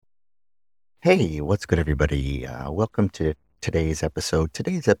Hey, what's good, everybody? Welcome to today's episode.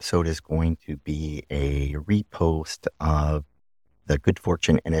 Today's episode is going to be a repost of the Good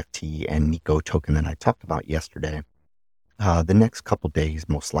Fortune NFT and NEKO token that I talked about yesterday. The next couple days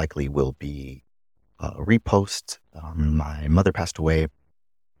most likely will be reposts. My mother passed away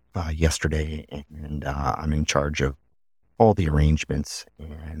yesterday, and I'm in charge of all the arrangements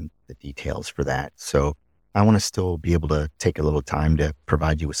and the details for that. So I want to still be able to take a little time to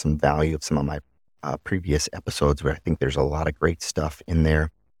provide you with some value of some of my previous episodes where I think there's a lot of great stuff in there.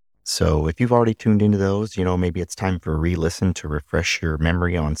 So if you've already tuned into those, maybe it's time for a re-listen to refresh your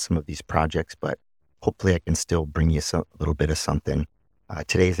memory on some of these projects, but hopefully I can still bring you a little bit of something.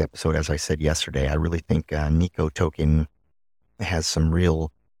 Today's episode, as I said yesterday, I really think NEKO token has some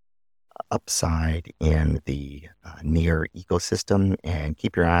real upside in the near ecosystem, and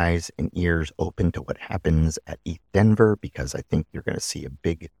keep your eyes and ears open to what happens at ETH Denver, because I think you're going to see a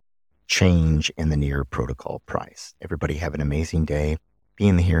big change in the near protocol price. Everybody have an amazing day. Be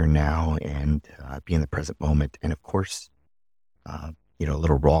in the here and now, and be in the present moment. And of course, a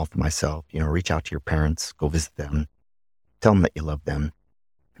little raw for myself, reach out to your parents, go visit them, tell them that you love them.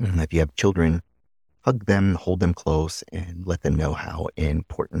 And if you have children, hug them, hold them close, and let them know how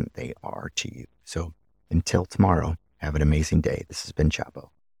important they are to you. So until tomorrow, have an amazing day. This has been Chapo.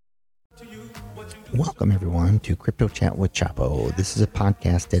 Welcome, everyone, to Crypto Chat with Chapo. This is a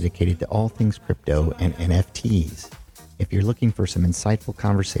podcast dedicated to all things crypto and NFTs. If you're looking for some insightful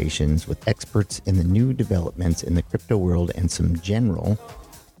conversations with experts in the new developments in the crypto world and some general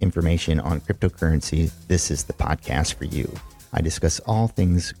information on cryptocurrency, this is the podcast for you. I discuss all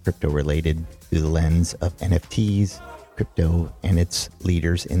things crypto related through the lens of NFTs, crypto, and its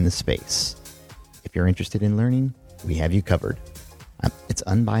leaders in the space. If you're interested in learning, we have you covered. It's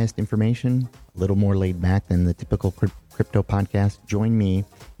unbiased information, a little more laid back than the typical crypto podcast. Join me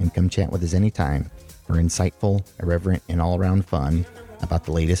and come chat with us anytime for insightful, irreverent, and all-around fun about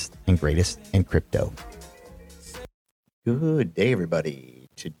the latest and greatest in crypto. Good day, everybody.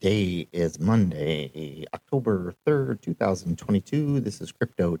 Today is Monday, October 3rd, 2022. This is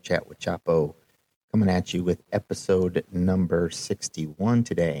Crypto Chat with Chapo, coming at you with episode number 61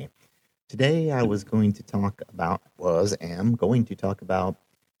 today. Today I am going to talk about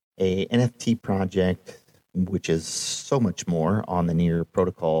a NFT project, which is so much more on the Near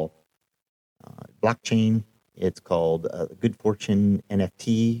Protocol blockchain. It's called Good Fortune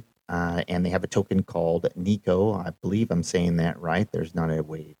NFT. And they have a token called NEKO. I believe I'm saying that right. There's not a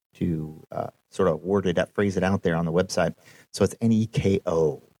way to sort of phrase it out there on the website. So it's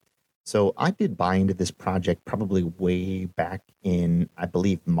NEKO. So I did buy into this project probably way back in, I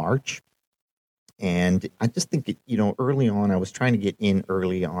believe, March. And I just think, early on, I was trying to get in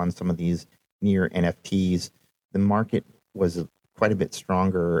early on some of these near NFTs. The market was quite a bit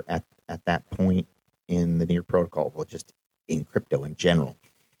stronger at that point in the near protocol, well, just in crypto in general.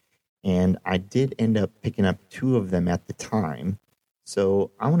 And I did end up picking up two of them at the time.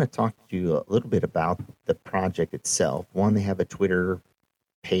 So I want to talk to you a little bit about the project itself. One, they have a Twitter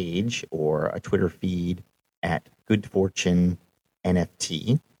page or a Twitter feed at Good Fortune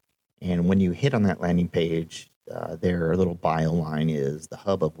NFT. And when you hit on that landing page, their little bio line is the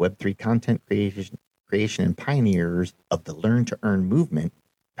hub of Web3 content creation and pioneers of the Learn to Earn movement,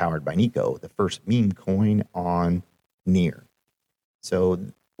 powered by NEKO, the first meme coin on Near. So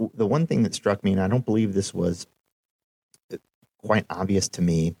the one thing that struck me, and I don't believe this was quite obvious to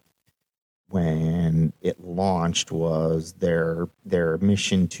me when it launched, was their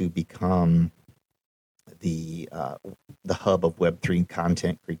mission to become the hub of Web3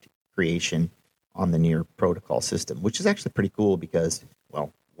 content creation on the Near protocol system, which is actually pretty cool because,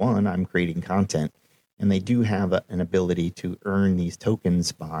 well, one, I'm creating content, and they do have an ability to earn these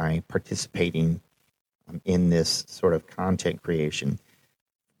tokens by participating in this sort of content creation.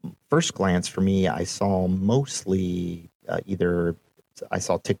 First glance for me, I saw mostly I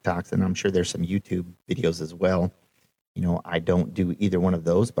saw TikToks, and I'm sure there's some YouTube videos as well. I don't do either one of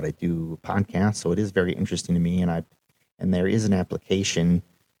those, but I do podcasts, so it is very interesting to me. And there is an application.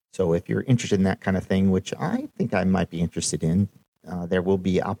 So if you're interested in that kind of thing, which I think I might be interested in, I'll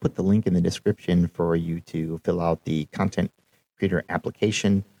put the link in the description for you to fill out the content creator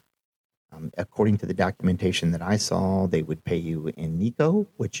application. According to the documentation that I saw, they would pay you in NEKO,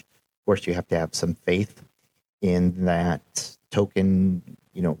 which, of course, you have to have some faith in that token,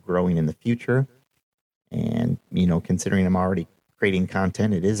 growing in the future. And, considering I'm already creating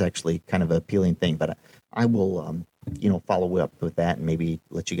content, it is actually kind of an appealing thing. But I will, follow up with that and maybe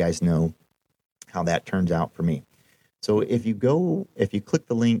let you guys know how that turns out for me. So if you click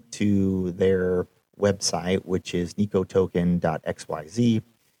the link to their website, which is nekotoken.xyz,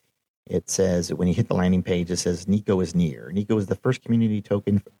 It says, when you hit the landing page, it says NEKO is near. NEKO is the first community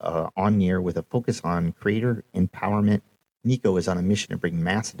token on Near with a focus on creator empowerment. NEKO is on a mission to bring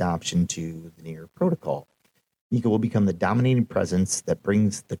mass adoption to the Near protocol. NEKO will become the dominating presence that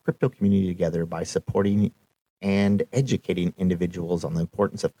brings the crypto community together by supporting and educating individuals on the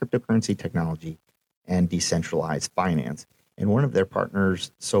importance of cryptocurrency technology and decentralized finance. And one of their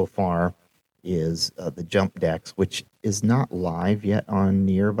partners so far is the Jump Dex, which is not live yet on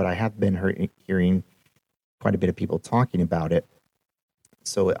Near, but I have been hearing quite a bit of people talking about it.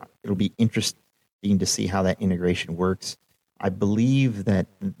 So it'll be interesting to see how that integration works. I believe that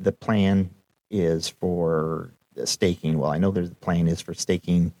the plan is for staking. Well, I know the plan is for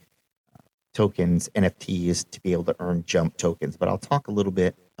staking tokens, NFTs, to be able to earn Jump tokens, but I'll talk a little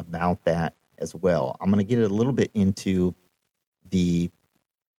bit about that as well. I'm going to get a little bit into the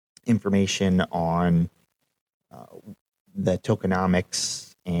information on the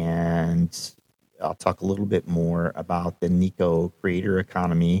tokenomics, and I'll talk a little bit more about the NEKO creator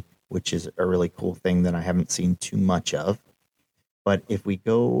economy, which is a really cool thing that I haven't seen too much of. But if we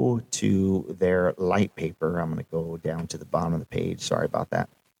go to their light paper, I'm going to go down to the bottom of the page. Sorry about that.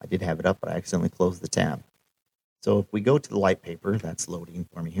 I did have it up, but I accidentally closed the tab. So if we go to the light paper, that's loading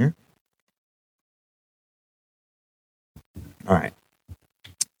for me here. All right.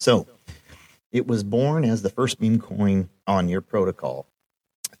 So it was born as the first meme coin on your protocol,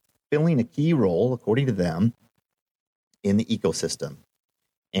 filling a key role, according to them, in the ecosystem.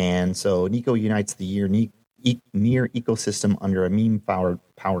 And so NEKO unites the Near ecosystem under a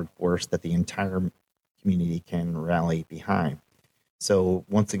meme-powered force that the entire community can rally behind. So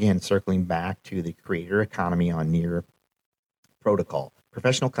once again, circling back to the creator economy on Near protocol.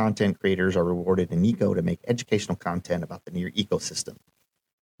 Professional content creators are rewarded in NEKO to make educational content about the Near ecosystem.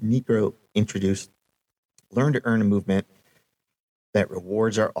 NEKO introduced Learn to Earn a movement that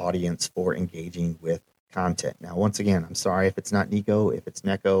rewards our audience for engaging with content. Now, once again, I'm sorry if it's not NEKO, if it's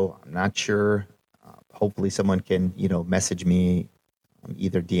NEKO, I'm not sure. Hopefully someone can, message me,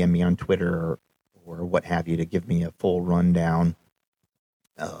 either DM me on Twitter or what have you, to give me a full rundown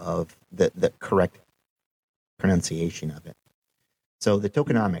of the correct pronunciation of it. So the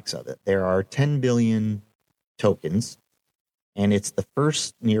tokenomics of it, there are 10 billion tokens, and it's the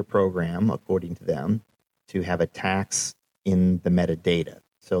first Near program, according to them, to have a tax in the metadata.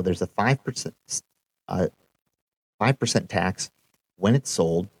 So there's a 5% tax when it's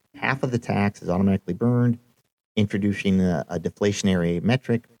sold. Half of the tax is automatically burned, introducing a deflationary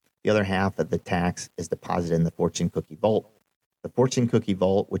metric. The other half of the tax is deposited in the Fortune Cookie Vault. The Fortune Cookie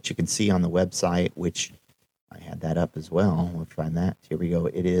Vault, which you can see on the website, which I had that up as well. We'll find that. Here we go.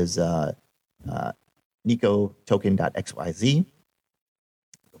 It is nekotoken.xyz.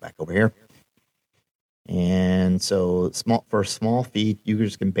 Go back over here. And so for a small fee,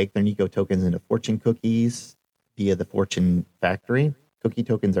 users can bake their NEKO tokens into Fortune cookies via the Fortune factory. Cookie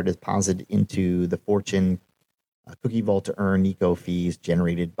tokens are deposited into the Fortune Cookie Vault to earn NEKO fees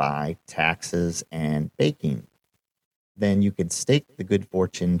generated by taxes and baking. Then you could stake the Good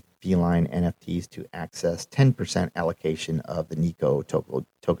Fortune Feline NFTs to access 10% allocation of the NEKO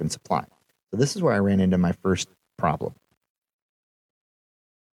token supply. So this is where I ran into my first problem.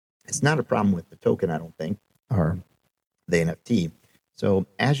 It's not a problem with the token, I don't think, or the NFT. So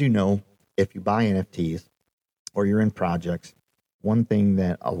as you know, if you buy NFTs or you're in projects, one thing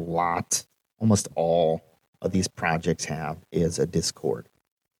that almost all of these projects have is a Discord.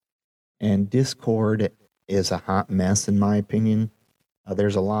 And Discord is a hot mess, in my opinion.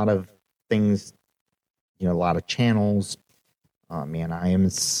 There's a lot of things, a lot of channels. Oh, man, I am in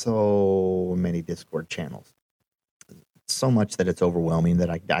so many Discord channels. So much that it's overwhelming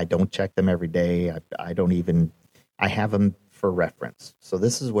that I don't check them every day. I have them for reference. So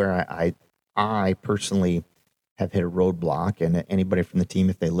this is where I personally have hit a roadblock, and anybody from the team,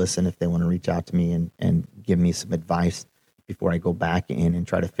 if they listen, if they want to reach out to me and give me some advice before I go back in and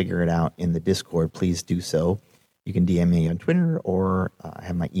try to figure it out in the Discord, please do so. You can DM me on Twitter, or I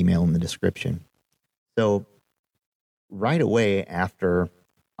have my email in the description. So right away after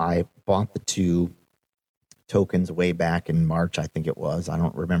I bought the two tokens way back in March, I think it was, I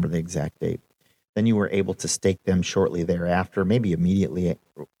don't remember the exact date, then you were able to stake them shortly thereafter, maybe immediately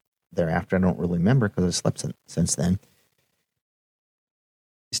thereafter. I don't really remember because I slept since then.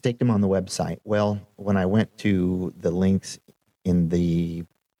 Staked them on the website. Well, when I went to the links from the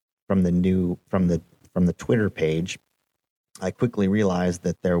Twitter page, I quickly realized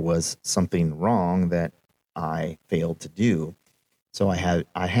that there was something wrong that I failed to do. So I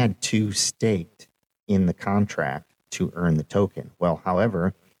had two staked in the contract to earn the token. Well,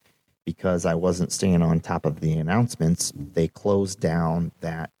 however, because I wasn't staying on top of the announcements, they closed down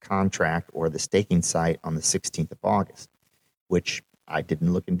that contract or the staking site on the 16th of August, which I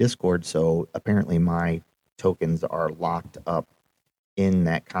didn't look in Discord. So apparently my tokens are locked up in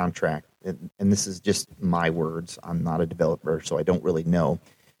that contract. And this is just my words. I'm not a developer, so I don't really know.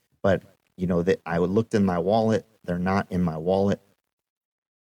 But, that I looked in my wallet. They're not in my wallet.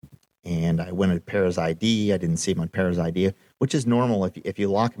 And I went to Pair's ID. I didn't see them on Pair's ID, which is normal. If you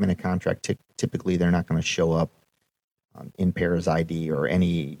lock them in a contract, typically they're not going to show up in Pair's ID or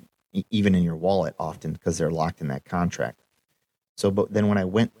even in your wallet often because they're locked in that contract. So, but then when I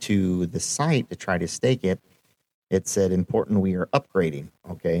went to the site to try to stake it, it said important we are upgrading.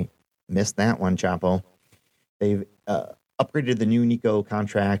 Okay, missed that one, Chapo. They've upgraded the new NEKO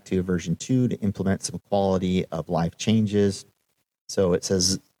contract to version 2 to implement some quality of life changes. So it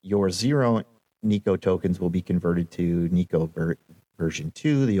says your 0 NEKO tokens will be converted to NEKO version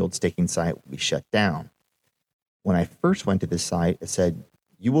 2. The old staking site will be shut down. When I first went to this site, it said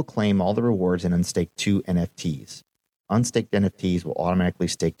you will claim all the rewards and unstake 2 NFTs. Unstaked NFTs will automatically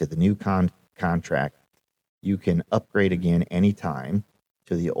stake to the new contract. You can upgrade again anytime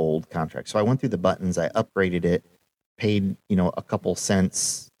to the old contract. So I went through the buttons, I upgraded it, paid a couple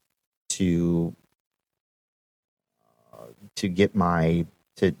cents to get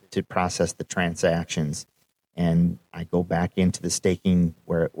to process the transactions, and I go back into the staking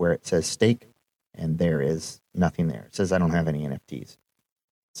where it says stake, and there is nothing there. It says I don't have any NFTs.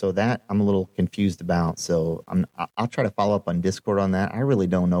 So that I'm a little confused about. So I'll try to follow up on Discord on that. I really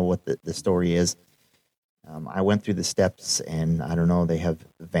don't know what the story is. I went through the steps, and I don't know, they have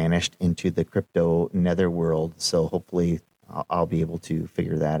vanished into the crypto netherworld. So hopefully I'll be able to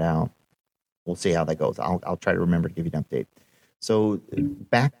figure that out. We'll see how that goes. I'll try to remember to give you an update. So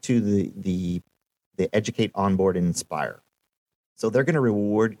back to the educate, onboard, and inspire. So they're going to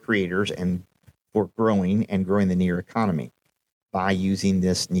reward creators for growing the near economy by using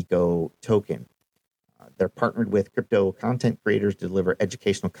this NEKO token. They're partnered with crypto content creators to deliver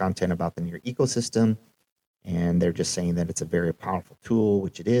educational content about the near ecosystem. And they're just saying that it's a very powerful tool,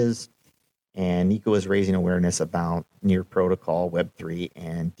 which it is. And NEKO is raising awareness about near protocol, Web3,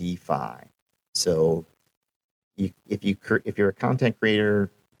 and DeFi. So if you're a content creator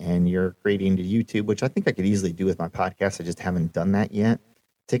and you're creating to YouTube, which I think I could easily do with my podcast, I just haven't done that yet.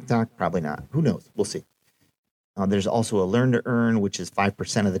 TikTok, probably not. Who knows? We'll see. There's also a learn to earn, which is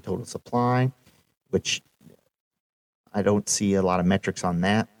 5% of the total supply, which I don't see a lot of metrics on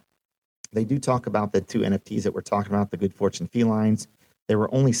that. They do talk about the 2 NFTs that we're talking about, the Good Fortune felines. There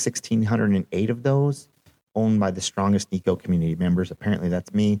were only 1,608 of those owned by the strongest NEKO community members. Apparently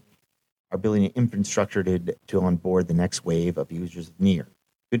that's me. Are building an infrastructure to onboard the next wave of users of Near.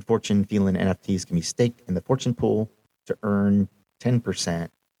 Good Fortune feline NFTs can be staked in the fortune pool to earn 10%,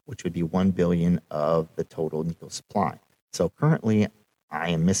 which would be 1 billion of the total NEKO supply. So currently, I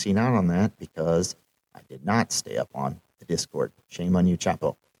am missing out on that because I did not stay up on the Discord. Shame on you,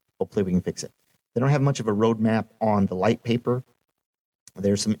 Chapo. Hopefully we can fix it. They don't have much of a roadmap on the light paper.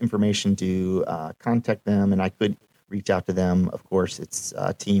 There's some information to contact them, and I could reach out to them. Of course, it's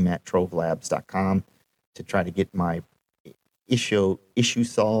team@trovelabs.com to try to get my issue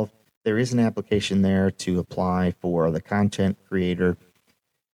solved. There is an application there to apply for the content creator.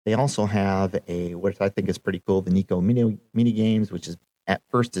 They also have what I think is pretty cool, the NEKO mini games, which is at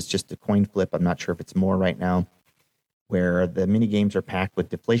first it's just a coin flip. I'm not sure if it's more right now, where the mini games are packed with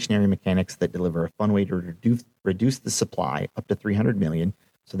deflationary mechanics that deliver a fun way to reduce the supply up to 300 million.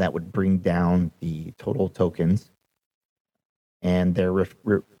 So that would bring down the total tokens. And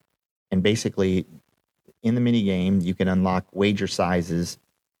and basically in the mini game, you can unlock wager sizes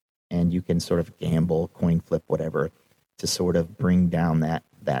and you can sort of gamble, coin flip, whatever, to sort of bring down that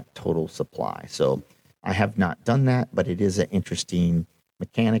total supply. So I have not done that, but it is an interesting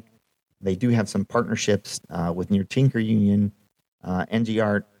mechanic. They do have some partnerships with Near Tinker Union,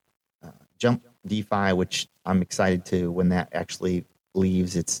 NGArt, Jump DeFi, which I'm excited to when that actually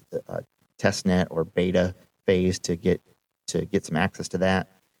leaves its testnet or beta phase to get some access to that.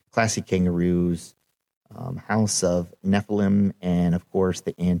 Classy Kangaroos, House of Nephilim, and of course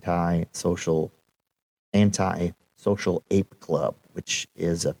the anti-social ape club, which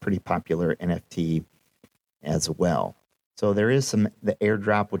is a pretty popular NFT as well. So there is the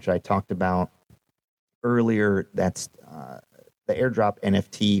airdrop, which I talked about earlier. That's the airdrop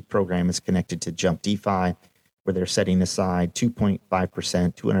NFT program is connected to Jump DeFi, where they're setting aside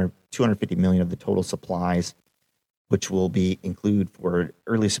 2.5%, 250 million of the total supplies, which will be included for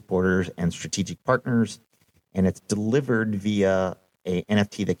early supporters and strategic partners. And it's delivered via a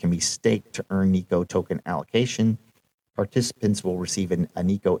NFT that can be staked to earn NEKO token allocation. participants will receive a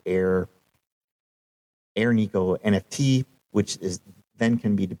NEKO Air NEKO NFT, which is then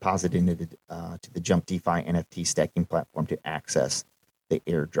can be deposited into to the Jump DeFi NFT stacking platform to access the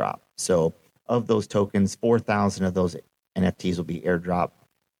airdrop. So of those tokens, 4,000 of those NFTs will be airdropped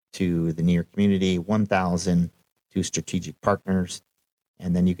to the Near community, 1,000 to strategic partners.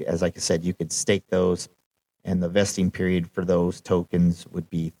 And then, as like I said, you could stake those, and the vesting period for those tokens would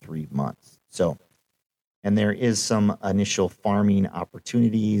be 3 months. So, and there is some initial farming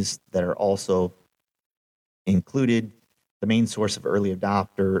opportunities that are also included. The main source of early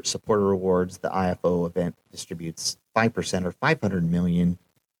adopter supporter rewards, the IFO event distributes 5% or 500 million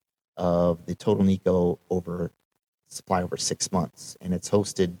of the total NEKO supply over 6 months, and it's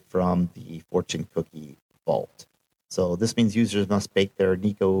hosted from the Fortune Cookie Vault. So this means users must bake their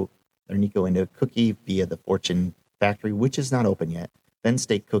NEKO into a cookie via the Fortune factory, which is not open yet, then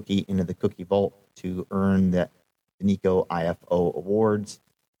stake cookie into the Cookie Vault to earn the NEKO IFO awards.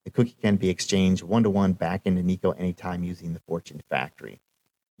 The cookie can be exchanged one-to-one back into NEKO anytime using the Fortune factory.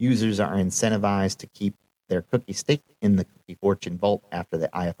 Users are incentivized to keep their cookie staked in the Cookie Fortune Vault after the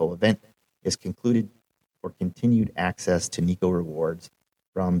IFO event is concluded for continued access to NEKO rewards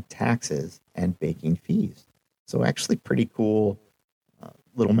from taxes and baking fees. So actually pretty cool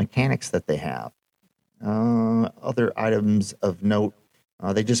little mechanics that they have. Other items of note,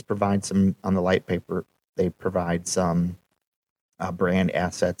 they just provide some, on the light paper, they provide some brand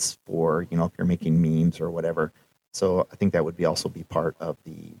assets for, if you're making memes or whatever. So I think that would also be part of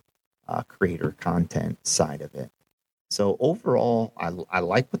the creator content side of it. So overall, I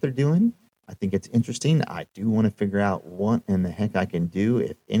like what they're doing. I think it's interesting. I do want to figure out what in the heck I can do,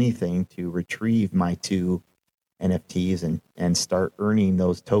 if anything, to retrieve my 2 NFTs and start earning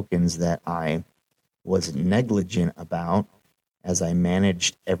those tokens that I was negligent about as I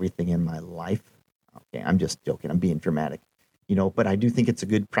managed everything in my life. Okay, I'm just joking. I'm being dramatic. But I do think it's a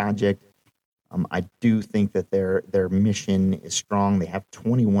good project. I do think that their mission is strong. They have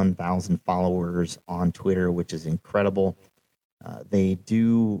 21,000 followers on Twitter, which is incredible. They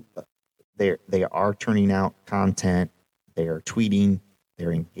are turning out content. They are tweeting.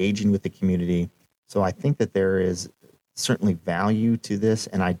 They're engaging with the community. So I think that there is certainly value to this,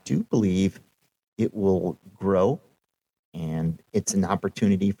 and I do believe it will grow. And it's an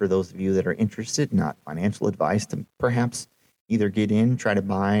opportunity for those of you that are interested, not financial advice, to perhaps either get in, try to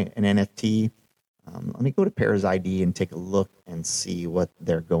buy an NFT. Let me go to Pairs ID and take a look and see what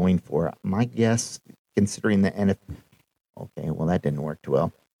they're going for. My guess, considering the NFT, okay, well, that didn't work too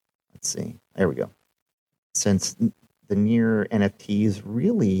well. Let's see. There we go. Since the Near NFTs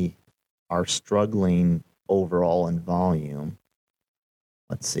really are struggling overall in volume,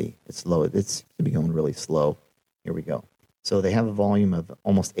 let's see. It's low. It's going to be going really slow. Here we go. So they have a volume of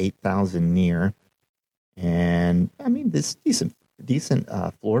almost 8,000 Near. And I mean, this decent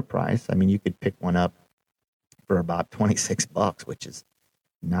floor price. I mean, you could pick one up for about $26, which is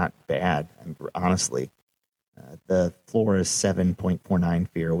not bad. Honestly, the floor is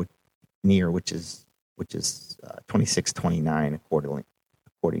 7.49 Near, which is 26.29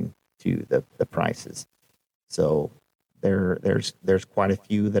 according to the prices. So there's quite a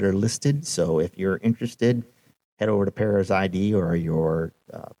few that are listed. So if you're interested, head over to Pairs ID or your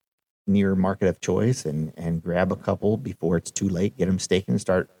Near market of choice and grab a couple before it's too late. Get them staked and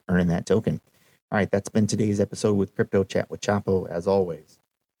start earning that token. All right, that's been today's episode with Crypto Chat with Chapo. As always,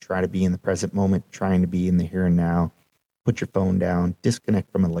 try to be in the present moment, trying to be in the here and now. Put your phone down,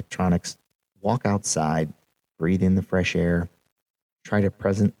 disconnect from electronics, walk outside, breathe in the fresh air. Try to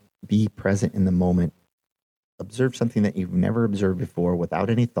be present in the moment. Observe something that you've never observed before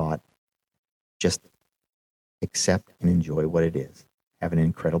without any thought. Just accept and enjoy what it is. Have an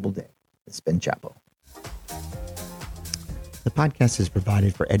incredible day. It's been Chapo. The podcast is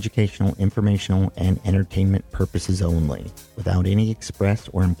provided for educational, informational, and entertainment purposes only, without any express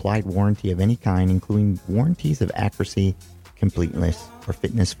or implied warranty of any kind, including warranties of accuracy, completeness, or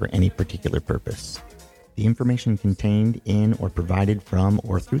fitness for any particular purpose. The information contained in or provided from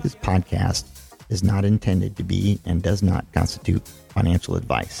or through this podcast is not intended to be and does not constitute financial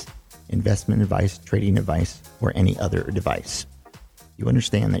advice, investment advice, trading advice, or any other advice. You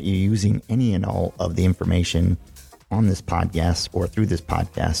understand that you're using any and all of the information on this podcast or through this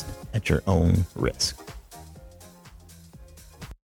podcast at your own risk.